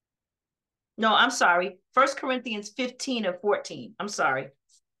 No, I'm sorry. 1 Corinthians 15:14. I'm sorry.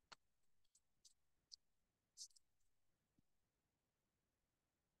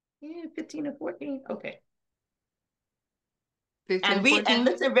 Yeah, 15:14. Okay. 15, and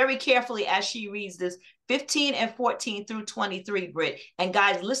listen very carefully as she reads this, 15:14 through 23, Britt. And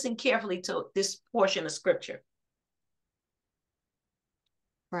guys, listen carefully to this portion of scripture.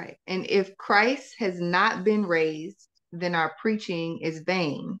 Right. And if Christ has not been raised, then our preaching is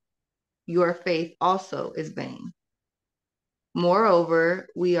vain. Your faith also is vain. Moreover,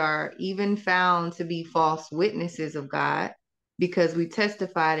 we are even found to be false witnesses of God, because we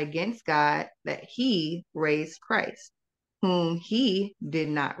testified against God that he raised Christ, whom he did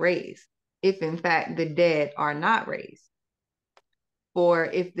not raise, if in fact the dead are not raised. For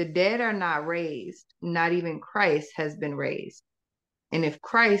if the dead are not raised, not even Christ has been raised. And if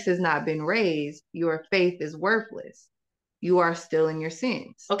Christ has not been raised, your faith is worthless. You are still in your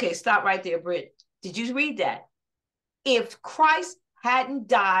sins. Okay, stop right there, Britt. Did you read that? If Christ hadn't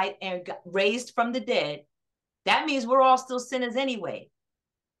died and got raised from the dead, that means we're all still sinners anyway.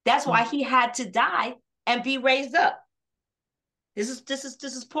 That's why he had to die and be raised up. This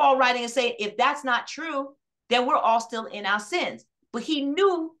is Paul writing and saying, if that's not true, then we're all still in our sins. But he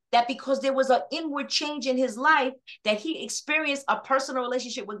knew that because there was an inward change in his life, that he experienced a personal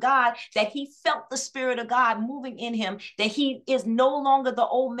relationship with God, that he felt the Spirit of God moving in him, that he is no longer the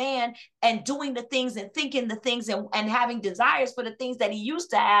old man and doing the things and thinking the things and having desires for the things that he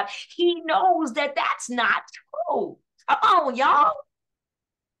used to have. He knows that that's not true. Come on, y'all.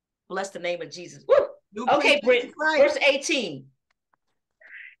 Bless the name of Jesus. Woo. Okay, Britt, verse 18.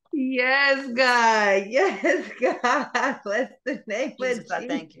 Yes, God. Yes, God. Bless the name Jesus, of Jesus. I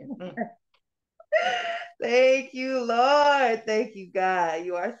thank you. Thank you, Lord. Thank you, God.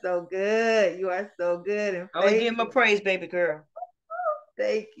 You are so good. You are so good. And I give him a praise, baby girl.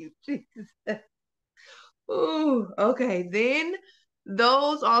 Thank you, Jesus. Ooh, okay. Then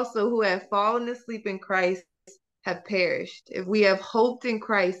those also who have fallen asleep in Christ have perished. If we have hoped in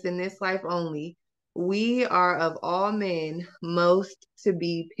Christ in this life only, we are of all men most to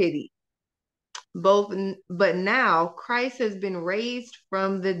be pitied. But now Christ has been raised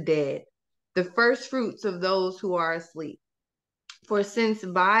from the dead, the first fruits of those who are asleep. For since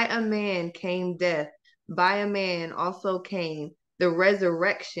by a man came death, by a man also came the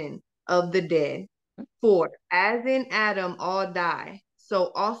resurrection of the dead. For as in Adam all die,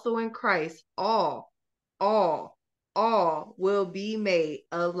 so also in Christ all will be made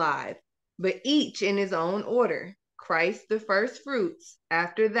alive, but each in his own order. Christ the first fruits,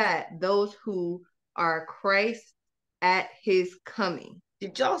 after that those who are Christ at his coming.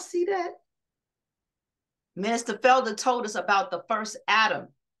 Did y'all see that? Minister Felder told us about the first Adam.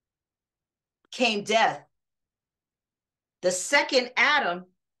 Came death. The second Adam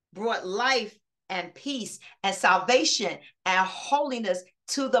brought life and peace and salvation and holiness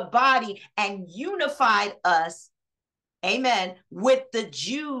to the body and unified us, amen, with the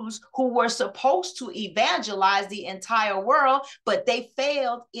Jews who were supposed to evangelize the entire world, but they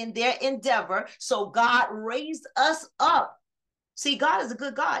failed in their endeavor. So God raised us up. See, God is a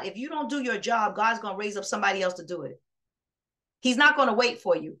good God. If you don't do your job, God's going to raise up somebody else to do it. He's not going to wait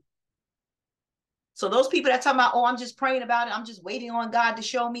for you. So those people that talk about, oh, I'm just praying about it, I'm just waiting on God to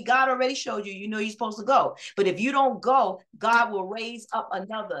show me. God already showed you. You know you're supposed to go. But if you don't go, God will raise up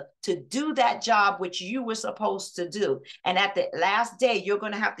another to do that job which you were supposed to do. And at the last day, you're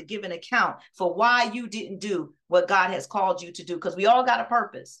going to have to give an account for why you didn't do what God has called you to do, because we all got a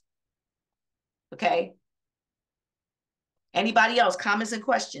purpose. Okay? Anybody else? Comments and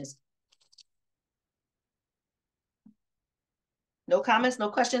questions? No comments, no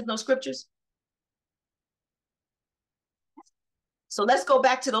questions, no scriptures? So let's go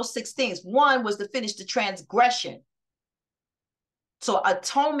back to those 6 things. One was to finish the transgression. So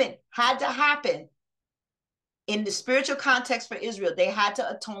atonement had to happen in the spiritual context for Israel. They had to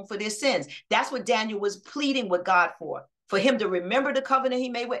atone for their sins. That's what Daniel was pleading with God for him to remember the covenant he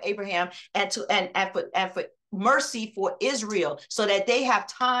made with Abraham and for mercy for Israel so that they have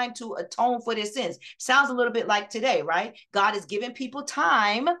time to atone for their sins. Sounds a little bit like today, right? God is giving people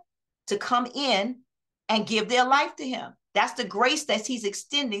time to come in and give their life to him. That's the grace that he's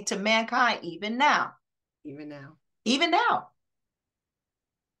extending to mankind even now. Even now. Even now.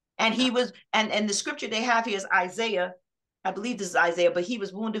 And he was, and the scripture they have here is Isaiah. I believe this is Isaiah, but he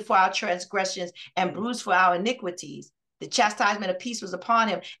was wounded for our transgressions and bruised for our iniquities. The chastisement of peace was upon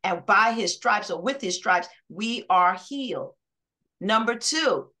him, and by his stripes, or with his stripes, we are healed. Number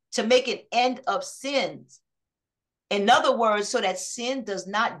 2, to make an end of sins. In other words, so that sin does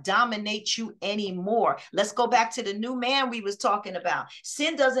not dominate you anymore. Let's go back to the new man we was talking about.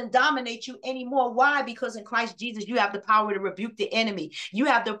 Sin doesn't dominate you anymore. Why? Because in Christ Jesus, you have the power to rebuke the enemy. You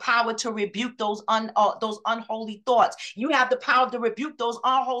have the power to rebuke those unholy thoughts. You have the power to rebuke those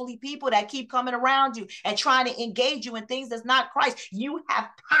unholy people that keep coming around you and trying to engage you in things that's not Christ. You have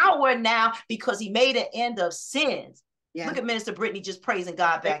power now because he made an end of sins. Yeah. Look at Minister Brittany just praising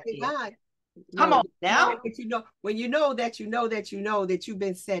God back there. Come on now. But you know, when you know that you've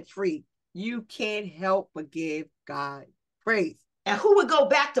been set free, you can't help but give God praise. And who would go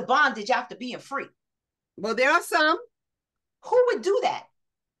back to bondage after being free? Well, there are some. Who would do that?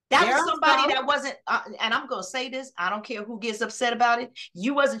 That was somebody that wasn't, and I'm going to say this, I don't care who gets upset about it.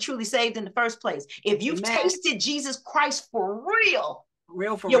 You wasn't truly saved in the first place. If you've tasted Jesus Christ for real,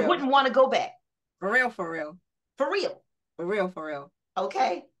 you wouldn't want to go back. For real.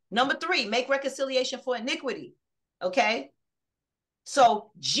 Okay. Number 3, make reconciliation for iniquity. Okay.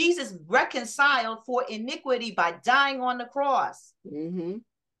 So Jesus reconciled for iniquity by dying on the cross. Mm-hmm.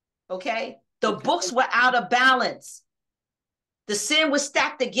 Okay. The books were out of balance. The sin was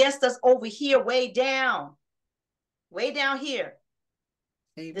stacked against us over here, way down here.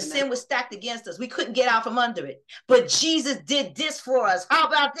 The sin was stacked against us. We couldn't get out from under it. But Jesus did this for us. How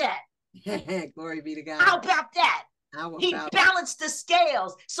about that? Glory be to God. How about that? He balanced the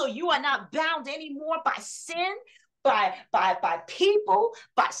scales, so you are not bound anymore by sin, by people,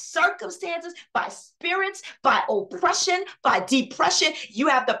 by circumstances, by spirits, by oppression, by depression. You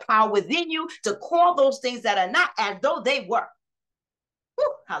have the power within you to call those things that are not as though they were. Woo,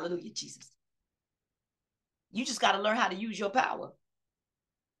 hallelujah, Jesus. You just got to learn how to use your power.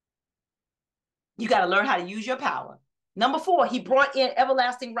 You got to learn how to use your power. Number 4, he brought in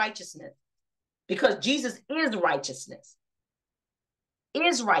everlasting righteousness. Because Jesus is righteousness.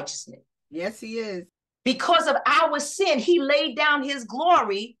 Is righteousness. Yes, he is. Because of our sin, he laid down his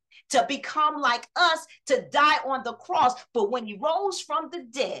glory to become like us, to die on the cross. But when he rose from the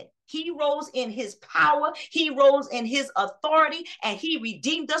dead, he rose in his power, he rose in his authority, and he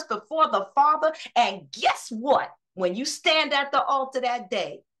redeemed us before the Father. And guess what? When you stand at the altar that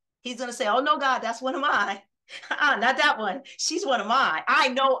day, he's going to say, oh, no, God, that's one of mine. Not that one. She's one of mine. I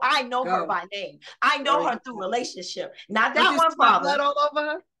know her by name. I know her through relationship. Not that one, Father. Blood all over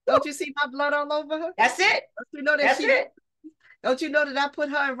her? Don't you see my blood all over her? That's it. Don't you know that That's it. Don't you know that I put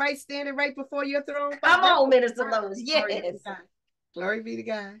her right standing right before your throne? Come on, Minister Lois. Glory be Yes. to God. Glory be to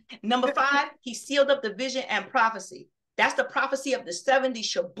God. Number 5, he sealed up the vision and prophecy. That's the prophecy of the 70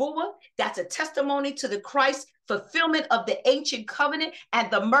 Shabuah. That's a testimony to the Christ fulfillment of the ancient covenant and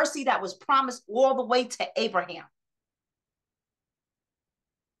the mercy that was promised all the way to Abraham.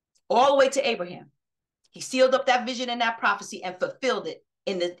 All the way to Abraham. He sealed up that vision and that prophecy and fulfilled it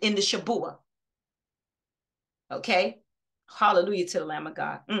in the Shabuah. Okay? Hallelujah to the Lamb of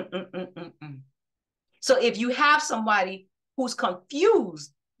God. So if you have somebody who's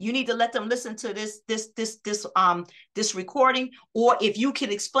confused, you need to let them listen to this recording, or if you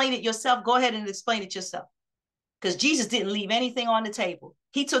can explain it yourself, go ahead and explain it yourself. Because Jesus didn't leave anything on the table.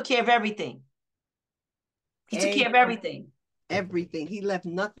 He took care of everything. He took care of everything. Everything. He left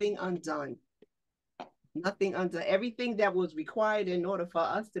nothing undone. Nothing undone. Everything that was required in order for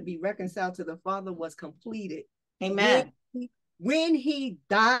us to be reconciled to the Father was completed. Amen. When he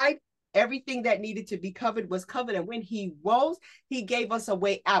died, everything that needed to be covered was covered. And when he rose, he gave us a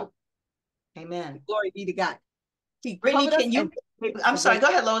way out. Amen. Glory be to God. He Brittany, covered can you? I'm sorry. Go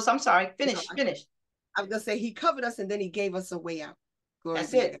ahead, Lois. I'm sorry. Finish. I was going to say he covered us and then he gave us a way out. Glory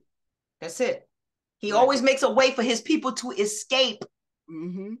That's be to it. God. That's it. He always makes a way for his people to escape.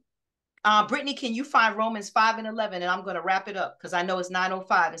 Brittany, can you find Romans 5 and 11? And I'm going to wrap it up because I know it's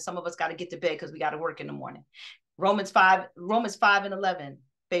 9:05 and some of us got to get to bed because we got to work in the morning. Romans 5 and 11,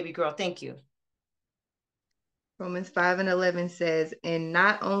 baby girl. Thank you. Romans 5 and 11 says, and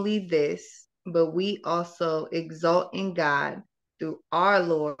not only this, but we also exalt in God through our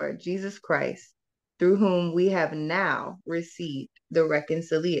Lord Jesus Christ, through whom we have now received the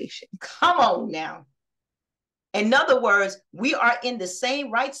reconciliation. Come on now. In other words, we are in the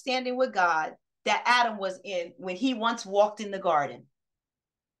same right standing with God that Adam was in when he once walked in the garden.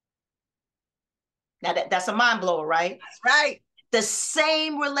 Now that's a mind blower, right? That's right. The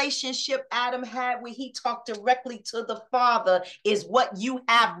same relationship Adam had when he talked directly to the Father is what you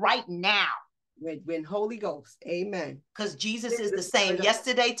have right now. When Holy Ghost, amen. Because Jesus is the same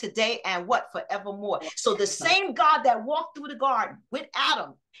yesterday, today, and what? Forevermore. So the same God that walked through the garden with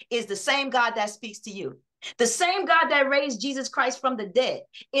Adam is the same God that speaks to you. The same God that raised Jesus Christ from the dead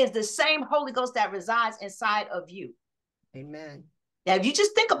is the same Holy Ghost that resides inside of you. Amen. Now, if you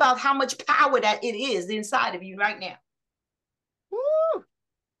just think about how much power that it is inside of you right now. Woo!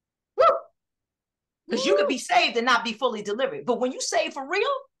 Woo! Because you could be saved and not be fully delivered. But when you save for real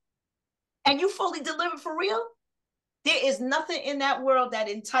and you fully delivered for real, there is nothing in that world that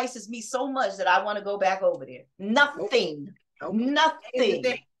entices me so much that I want to go back over there. Nothing. Nope. Nothing.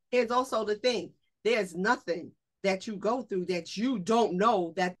 Here's also the thing. There's nothing that you go through that you don't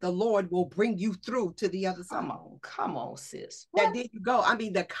know that the Lord will bring you through to the other side. Come on, sis. That there you go. I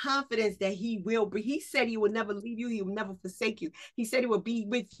mean, the confidence that he will bring. He said he would never leave you. He will never forsake you. He said he will be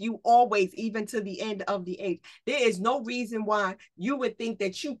with you always, even to the end of the age. There is no reason why you would think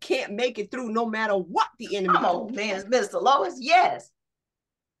that you can't make it through no matter what the enemy. Come on, man, Mr. Lois. Yes.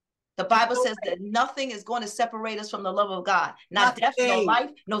 The Bible says that nothing is going to separate us from the love of God. Not death, no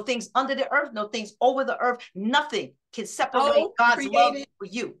life, no things under the earth, no things over the earth. Nothing can separate God's love for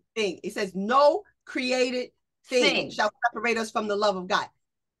you. It says no created thing shall separate us from the love of God.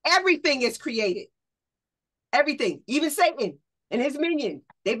 Everything is created. Everything, even Satan and his minions,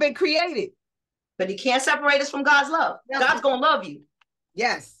 they've been created. But he can't separate us from God's love. God's going to love you.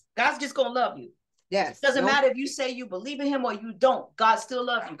 Yes. God's just going to love you. Yes. It doesn't matter if you say you believe in him or you don't. God still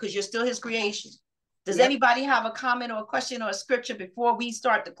loves you because you're still his creation. Does anybody have a comment or a question or a scripture before we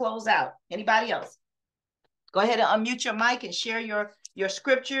start to close out? Anybody else? Go ahead and unmute your mic and share your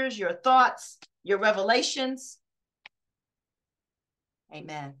scriptures, your thoughts, your revelations.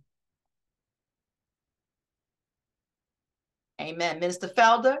 Amen. Amen. Minister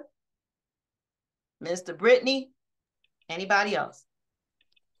Felder, Minister Brittany, anybody else?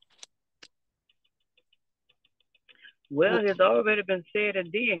 Well, it's already been said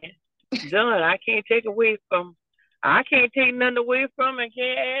and done. I can't take nothing away from it,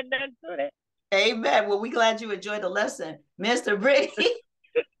 can't add nothing to that. Amen. Well, we're glad you enjoyed the lesson. Mr. Brittany.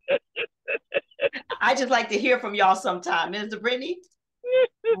 I just like to hear from y'all sometime. Mr. Brittany.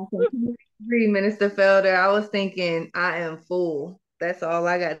 Minister Felder, I was thinking I am full. That's all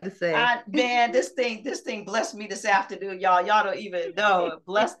I got to say. Man, this thing blessed me this afternoon, y'all. Y'all don't even know.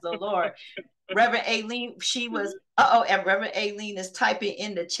 Bless the Lord. Reverend Aileen, and Reverend Aileen is typing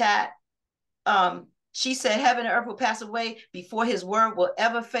in the chat. She said, heaven and earth will pass away before his word will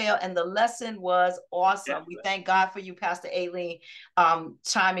ever fail. And the lesson was awesome. We thank God for you, Pastor Aileen,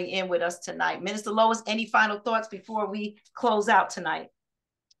 chiming in with us tonight. Minister Lois, any final thoughts before we close out tonight?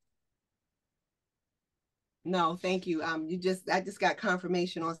 No, thank you. I just got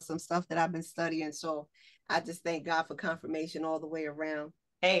confirmation on some stuff that I've been studying. So I just thank God for confirmation all the way around.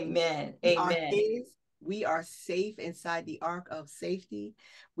 Amen. We are Amen. His. We are safe inside the ark of safety.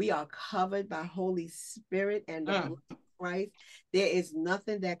 We are covered by Holy Spirit and the blood of Christ. There is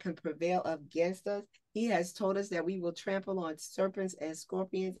nothing that can prevail against us. He has told us that we will trample on serpents and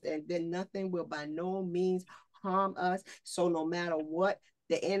scorpions, and then nothing will by no means harm us. So no matter what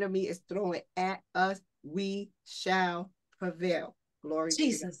the enemy is throwing at us, we shall prevail. Glory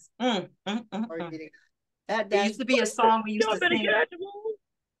Jesus. be to God. Glory be to God. There used to be a song we used to sing. Move.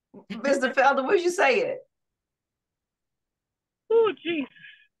 Mr. Felder, where'd you say it? Oh, Jesus.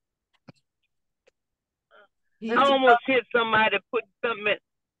 I almost hit somebody, put something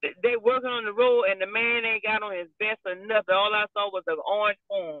in. They working on the road and the man ain't got on his vest or nothing. All I saw was an orange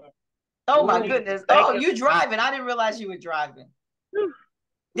form. Oh my goodness. Oh, you driving. I didn't realize you were driving.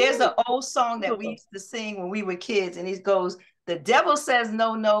 There's an old song that we used to sing when we were kids, and it goes, the devil says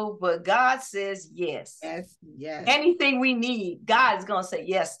no, no, but God says yes. Yes, yes. Anything we need, God is going to say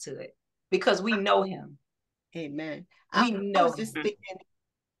yes to it because we know him. Amen. We know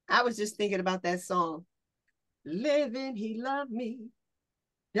I was just thinking about that song. Living, he loved me.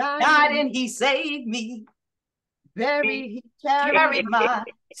 Died and he saved me. Buried, he carried my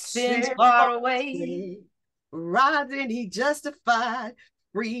sins far away. Rising, he justified.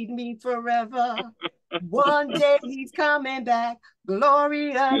 Freed me forever. One day he's coming back.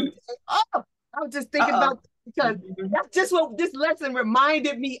 Glorious. Oh, I was just thinking about that because that's just what this lesson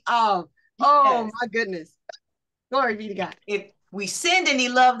reminded me of. Oh, my goodness. Glory be to God. If we sinned and he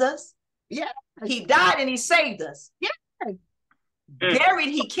loved us. Yeah. He died and he saved us. Yeah. Buried,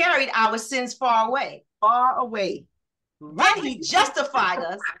 he carried our sins far away. Far away. Then he justified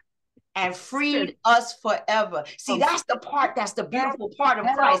us and freed us forever. See, that's the part, that's the beautiful part of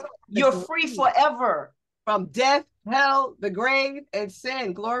Christ. You're free forever. From death, hell, the grave, and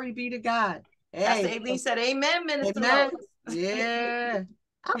sin. Glory be to God. Pastor Aileen said, amen, Minister Lois. Yeah.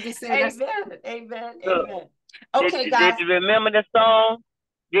 I'm just saying. Amen. Okay, guys. Did you remember the song?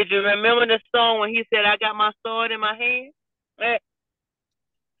 Did you remember the song when he said, I got my sword in my hand? Hey.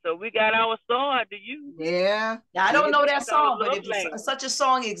 So we got our sword to use. Yeah. Now, I don't know that song, but if such a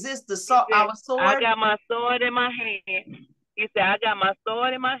song exists, our sword. I got my sword in my hand. He said, I got my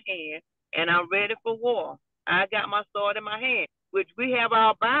sword in my hand, and I'm ready for war. I got my sword in my hand, which we have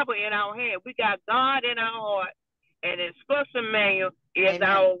our Bible in our hand. We got God in our heart, and the instruction manual is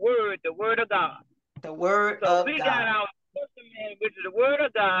our word, the word of God. The word of God. So we got our instruction manual, which is the word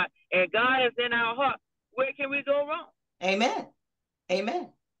of God, and God is in our heart. Where can we go wrong? Amen.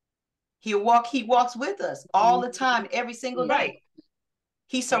 He walks with us all the time, every single day.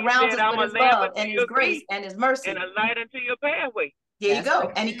 He surrounds us with his love and his grace and his mercy. And a light into your pathway. There you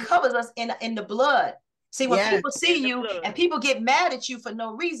go. And he covers us in the blood. See, when people see you and people get mad at you for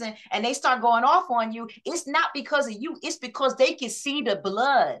no reason and they start going off on you, it's not because of you. It's because they can see the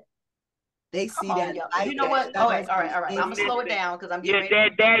blood. They see that. You know what? All right. I'm gonna slow it down because I'm getting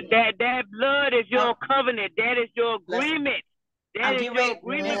ready. That blood is your covenant. That is your agreement. That is your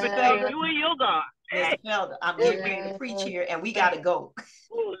agreement between you and your God. Mr. Felder, I'm getting ready to preach here, and we gotta go.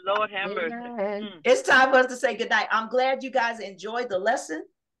 Oh, Lord have mercy. It's time for us to say goodnight. I'm glad you guys enjoyed the lesson,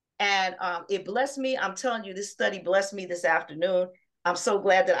 and it blessed me. I'm telling you, this study blessed me this afternoon. I'm so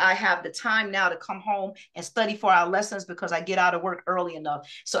glad that I have the time now to come home and study for our lessons because I get out of work early enough.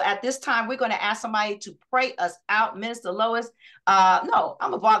 So at this time, we're going to ask somebody to pray us out. Minister Lois. No,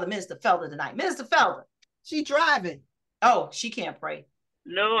 I'm going to bother Minister Felder tonight. Minister Felder. She driving. Oh, she can't pray.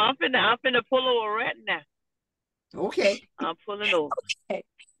 No, I'm finna pull over right now. Okay. I'm pulling over. Okay.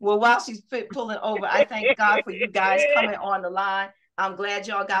 Well, while she's pulling over, I thank God for you guys coming on the line. I'm glad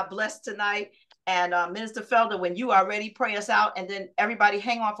y'all got blessed tonight. And Minister Felder, when you are ready, pray us out. And then everybody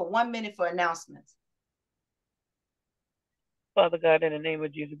hang on for 1 minute for announcements. Father God, in the name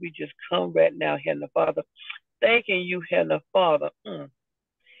of Jesus, we just come right now, Heavenly Father, thanking you, Heavenly Father.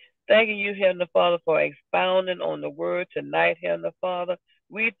 Thanking you, Heavenly Father, for expounding on the word tonight, Heavenly Father.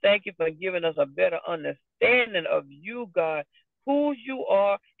 We thank you for giving us a better understanding of you, God, who you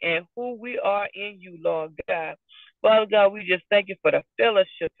are and who we are in you, Lord God. Father God, we just thank you for the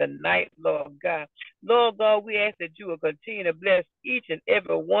fellowship tonight, Lord God. Lord God, we ask that you will continue to bless each and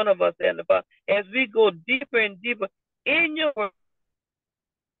every one of us, Heavenly Father, as we go deeper and deeper in your word.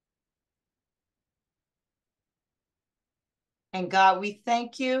 And God, we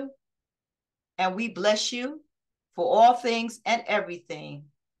thank you and we bless you for all things and everything.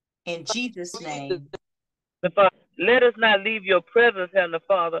 In Jesus' name. Let us not leave your presence, Heavenly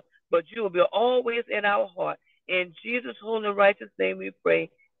Father, but you will be always in our heart. In Jesus' holy and righteous name we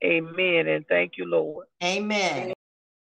pray. Amen. And thank you, Lord. Amen.